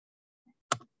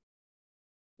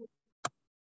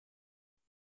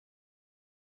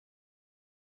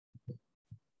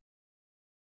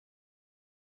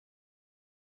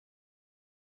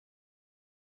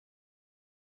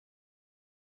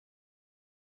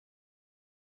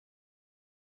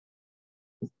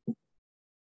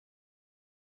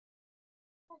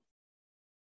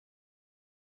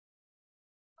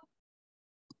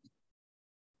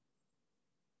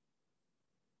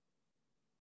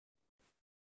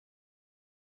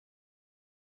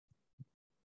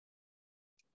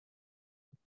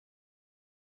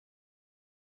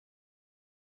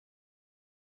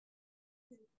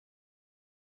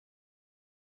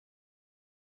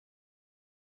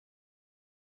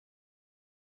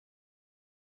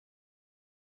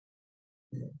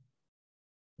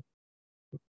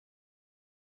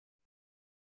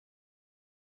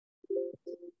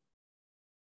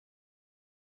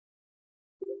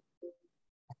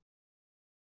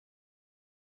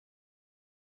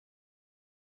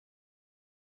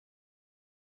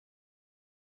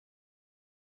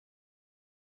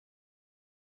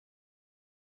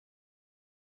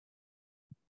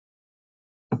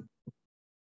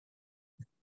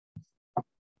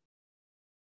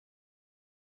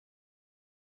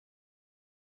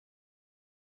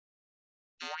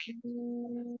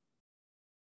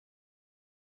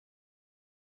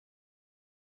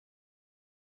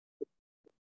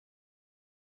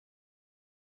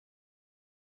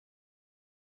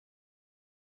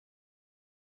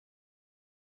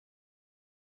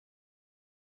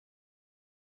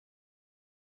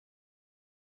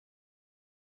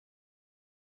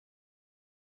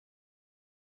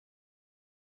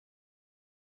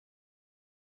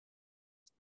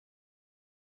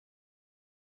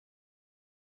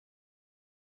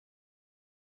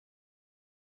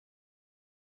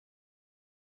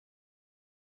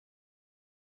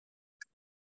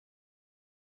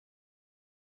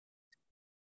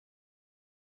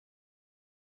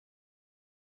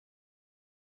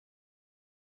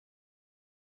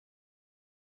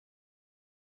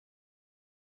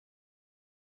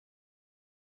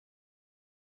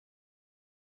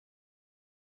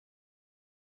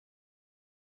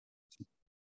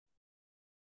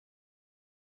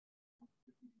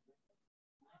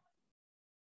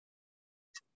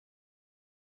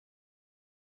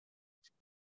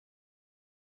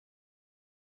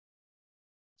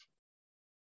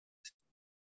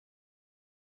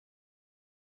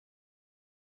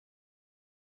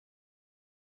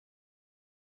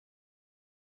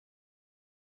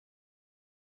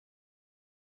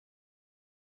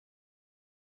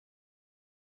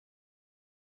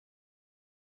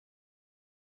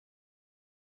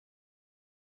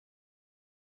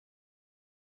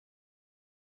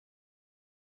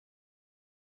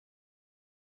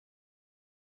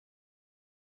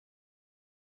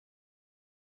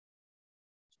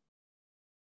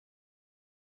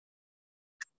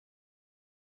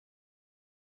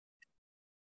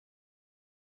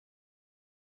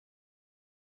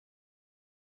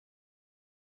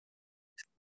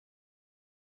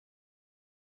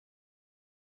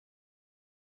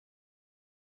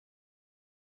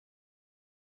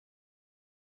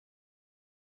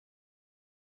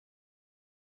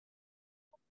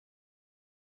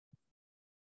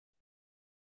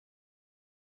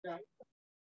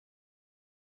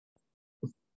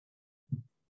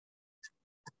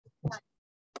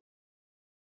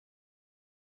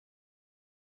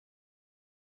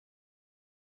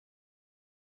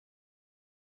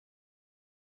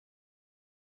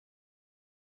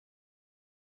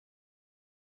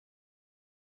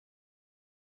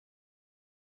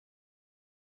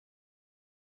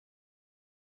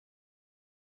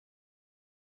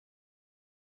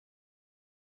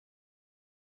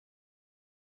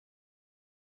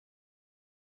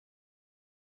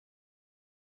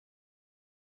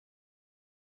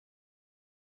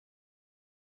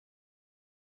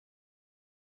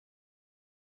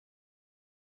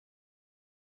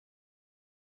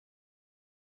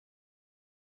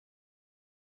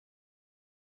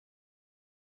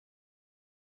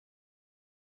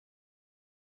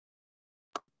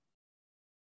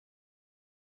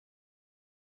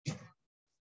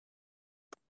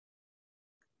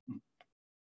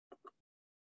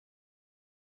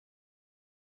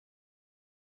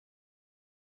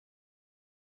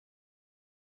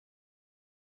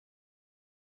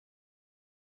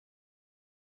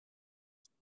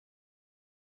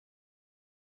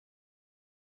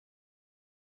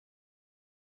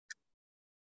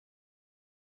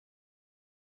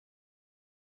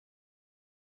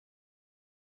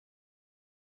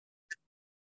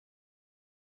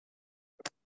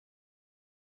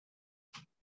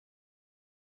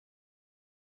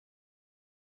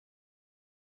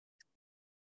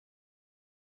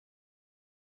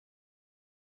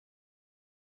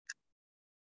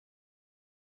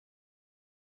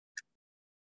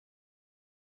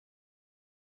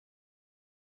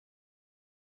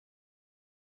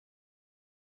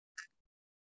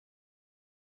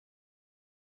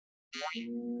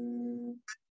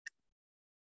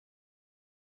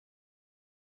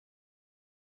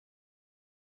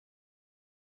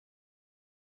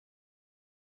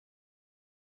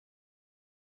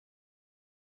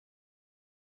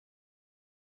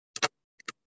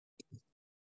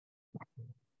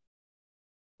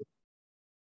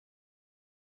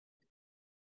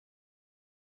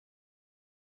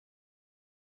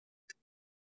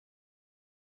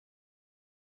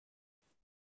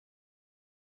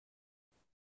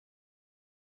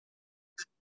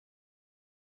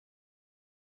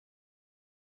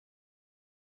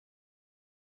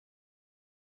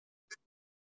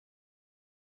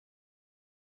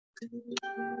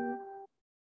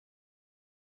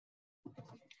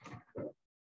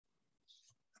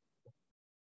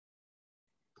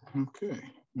Okay,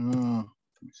 let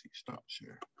me see, stop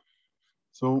share.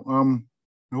 So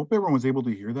I hope everyone was able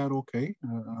to hear that okay.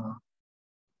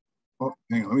 Oh,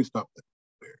 hang on, let me stop that.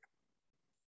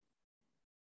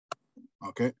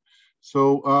 Okay.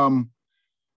 So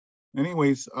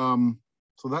anyways,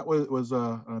 so that was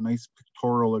a nice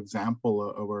pictorial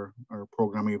example of our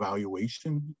program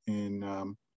evaluation. And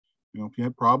you know, if you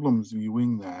had problems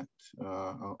viewing that,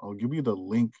 I'll give you the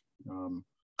link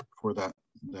for that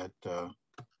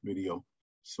video.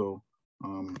 So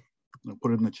I'll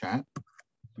put it in the chat. You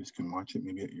guys can watch it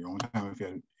maybe at your own time if you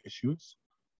had issues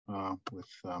with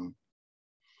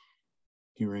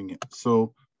hearing it.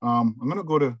 So I'm going to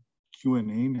go to Q&A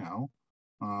now.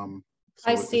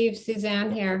 Hi, Steve.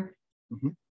 Suzanne here. Mm-hmm.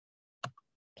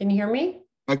 Can you hear me?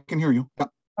 I can hear you. Yeah.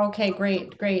 Okay,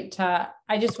 great.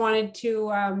 I just wanted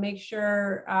to make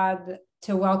sure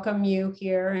to welcome you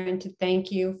here and to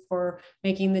thank you for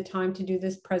making the time to do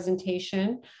this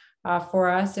presentation for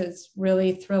us. It's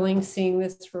really thrilling seeing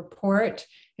this report,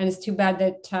 and it's too bad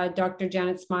that Dr.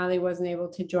 Janet Smiley wasn't able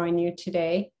to join you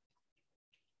today.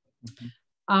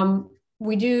 Mm-hmm.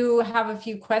 We do have a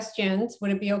few questions. Would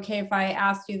it be okay if I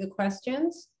asked you the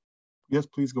questions? Yes,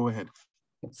 please go ahead.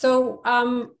 So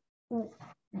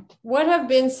what have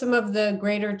been some of the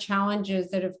greater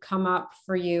challenges that have come up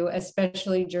for you,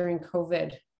 especially during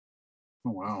COVID?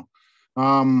 Oh,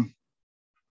 wow.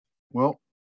 Well,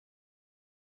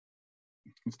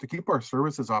 it's to keep our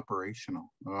services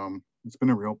operational. It's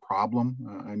been a real problem.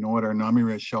 I know at our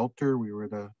NEIHR shelter, we were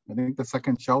I think the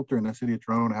second shelter in the city of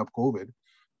Toronto to have COVID.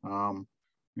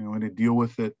 You know, and to deal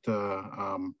with it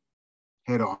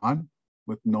head on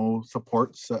with no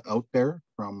supports out there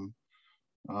from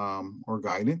or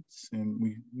guidance, and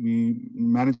we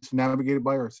managed to navigate it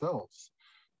by ourselves,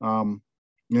 and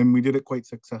we did it quite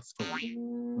successfully.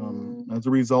 As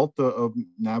a result of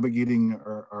navigating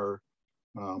our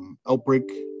outbreak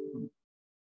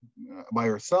by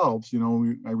ourselves, you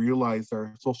know, I realized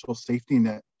our social safety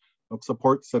net of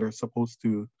supports that are supposed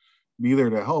to be there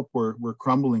to help were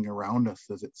crumbling around us,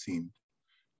 as it seemed.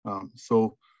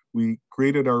 So we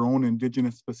created our own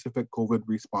Indigenous specific COVID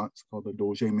response called the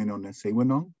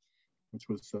Ojibway, which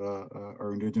was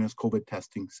our Indigenous COVID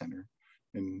testing center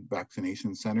and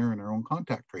vaccination center and our own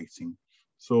contact tracing.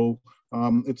 So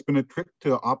it's been a trick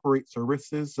to operate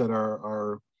services that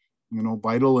are you know,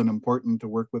 vital and important to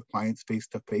work with clients face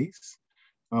to face.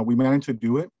 We managed to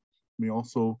do it. We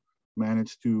also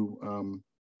managed to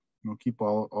you know, keep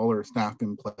all our staff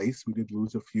in place. We did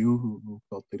lose a few who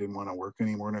felt they didn't want to work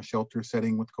anymore in a shelter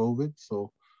setting with COVID.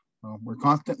 So we're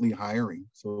constantly hiring.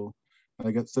 So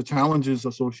I guess the challenges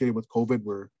associated with COVID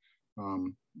were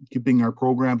keeping our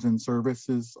programs and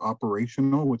services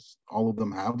operational, which all of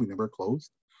them have. We never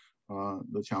closed.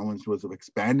 The challenge was of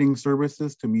expanding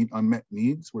services to meet unmet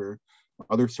needs where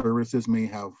other services may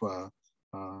have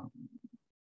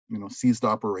you know, ceased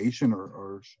operation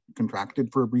or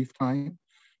contracted for a brief time.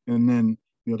 And then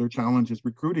the other challenge is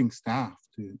recruiting staff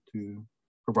to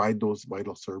provide those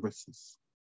vital services.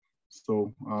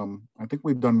 So I think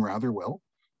we've done rather well.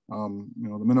 You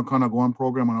know, the Mino Kaanjigoowin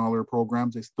program and all our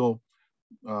programs, they still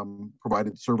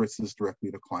provided services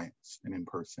directly to clients and in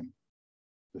person.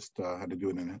 Just had to do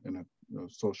it in a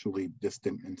socially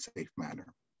distant and safe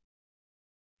manner.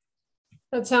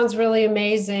 That sounds really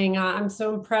amazing. I'm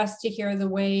so impressed to hear the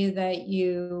way that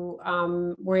you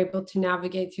were able to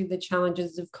navigate through the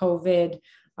challenges of COVID,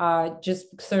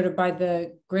 just sort of by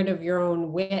the grit of your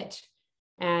own wit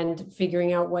and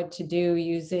figuring out what to do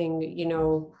using, you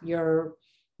know,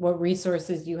 what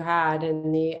resources you had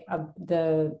and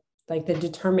the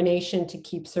determination to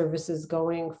keep services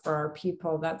going for our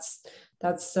people. That's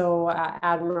so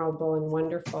admirable and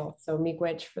wonderful. So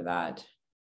miigwech for that.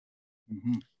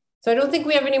 Mm-hmm. So I don't think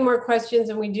we have any more questions,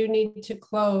 and we do need to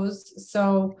close.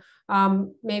 So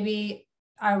maybe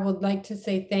I would like to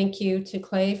say thank you to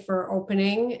Clay for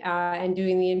opening and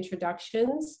doing the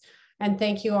introductions. And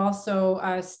thank you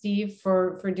also, Steve,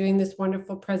 for doing this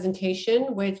wonderful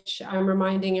presentation, which I'm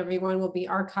reminding everyone will be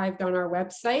archived on our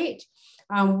website.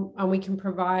 And we can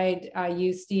provide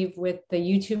you, Steve, with the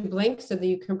YouTube link so that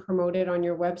you can promote it on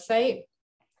your website.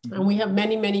 And we have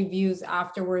many, many views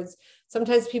afterwards.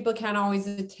 Sometimes people can't always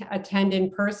attend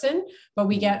in person, but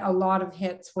we get a lot of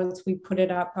hits once we put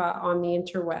it up on the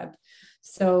interweb.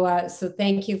 So, so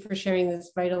thank you for sharing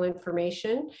this vital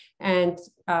information. And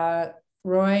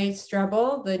Roy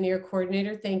Strebel, the NEIHR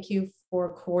coordinator, thank you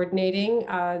for coordinating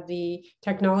the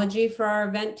technology for our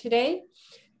event today.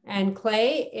 And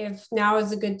Clay, if now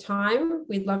is a good time,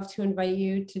 we'd love to invite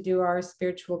you to do our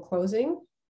spiritual closing.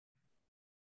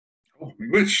 Oh,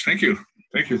 Rich, thank you.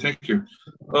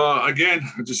 Again,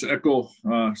 I just echo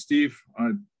Steve,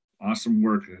 awesome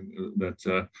work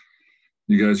that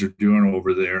you guys are doing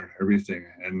over there, everything.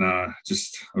 And I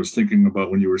was thinking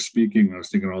about when you were speaking, I was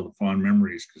thinking of all the fond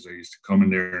memories because I used to come in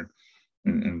there and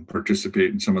and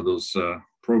participate in some of those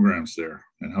programs there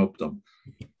and help them.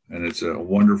 And it's a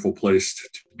wonderful place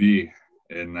to be.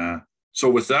 And so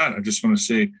with that, I just want to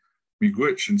say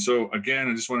miigwech. And so again,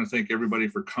 I just want to thank everybody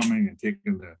for coming and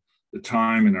taking the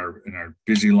time in our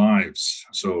busy lives.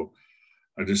 So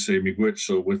I just say miigwech.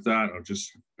 So with that, I'll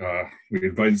just, we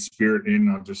invite the spirit in.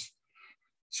 I'll just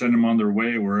send them on their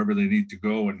way wherever they need to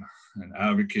go and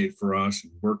advocate for us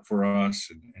and work for us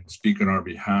and speak on our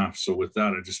behalf. So with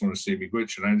that, I just want to say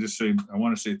miigwech. And I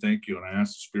want to say thank you. And I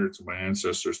ask the spirits of my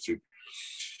ancestors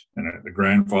and the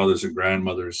grandfathers and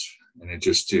grandmothers, and it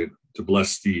just to bless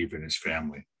Steve and his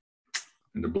family,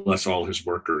 and to bless all his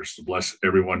workers, to bless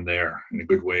everyone there in a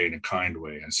good way, in a kind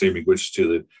way. And say miigwech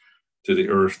to the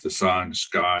earth, the sun, the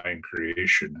sky, and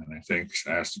creation. And I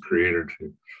ask the Creator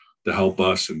to help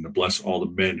us and to bless all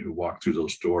the men who walk through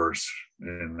those doors.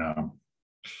 And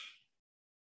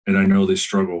I know they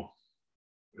struggle,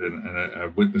 and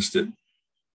I've witnessed it.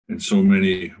 And so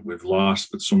many we've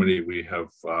lost, but so many we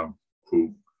have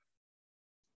who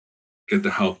get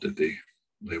the help that they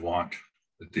want,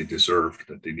 that they deserve,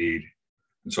 that they need.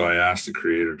 And so I ask the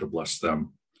Creator to bless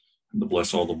them and to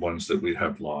bless all the ones that we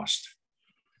have lost.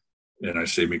 And I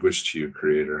say miigwech to you,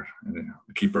 Creator, and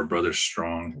keep our brothers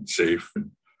strong and safe,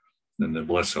 and then to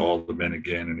bless all the men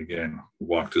again and again who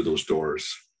walk through those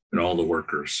doors, and all the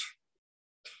workers.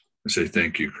 I say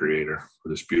thank you, Creator, for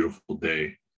this beautiful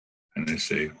day. And I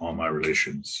say all my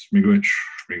relations, miigwech,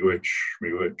 miigwech,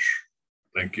 miigwech.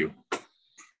 Thank you.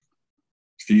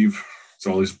 Steve, it's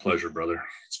always a pleasure, brother.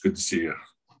 It's good to see you.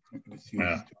 Good to see you.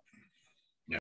 Yeah.